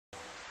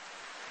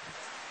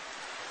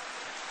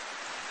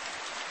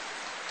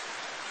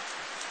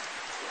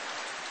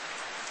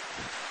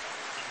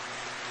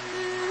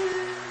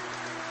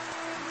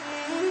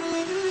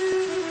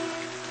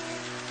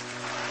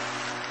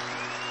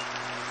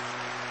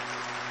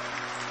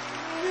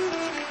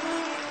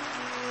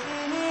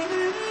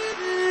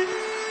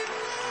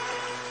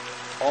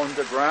On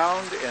the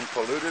ground in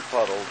polluted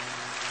puddles,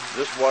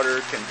 this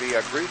water can be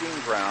a breeding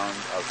ground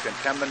of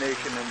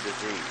contamination and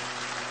disease.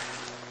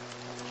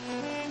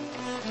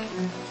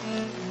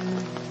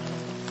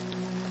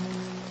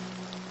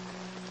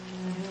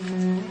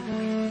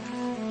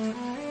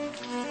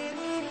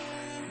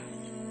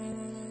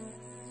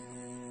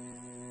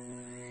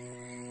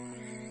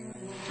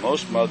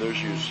 Most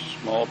mothers use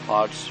small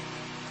pots,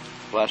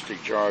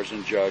 plastic jars,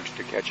 and jugs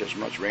to catch as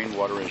much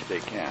rainwater as they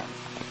can,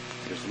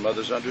 because the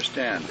mothers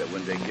understand that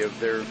when they give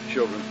their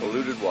children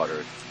polluted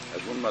water,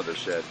 as one mother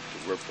said,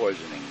 we're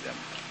poisoning them.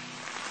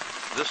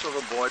 This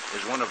little boy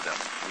is one of them.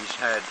 He's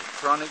had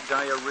chronic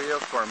diarrhea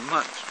for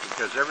months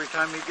because every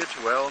time he gets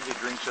well, he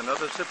drinks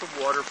another sip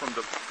of water from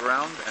the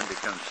ground and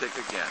becomes sick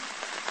again.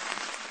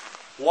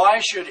 Why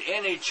should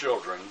any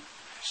children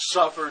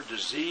suffer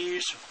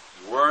disease,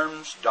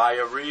 worms,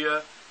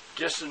 diarrhea,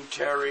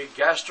 dysentery,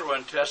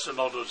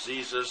 gastrointestinal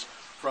diseases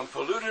from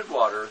polluted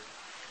water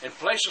in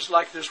places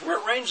like this where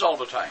it rains all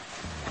the time?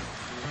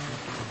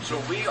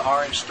 So we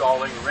are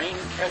installing rain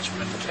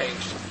catchment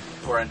tanks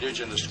for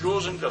indigenous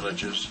schools and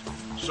villages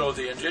so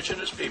the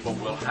indigenous people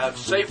will have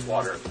safe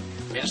water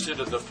instead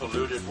of the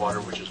polluted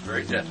water, which is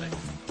very deadly.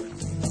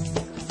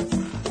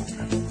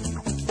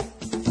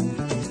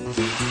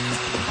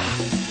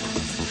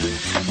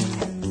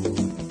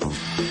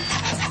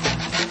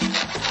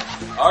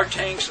 Our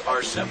tanks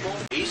are simple,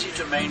 easy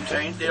to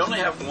maintain. They only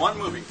have one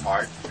moving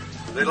part.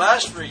 They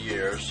last for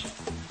years.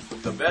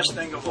 The best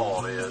thing of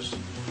all is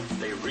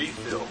they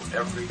refill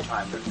every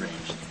time it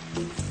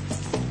rains.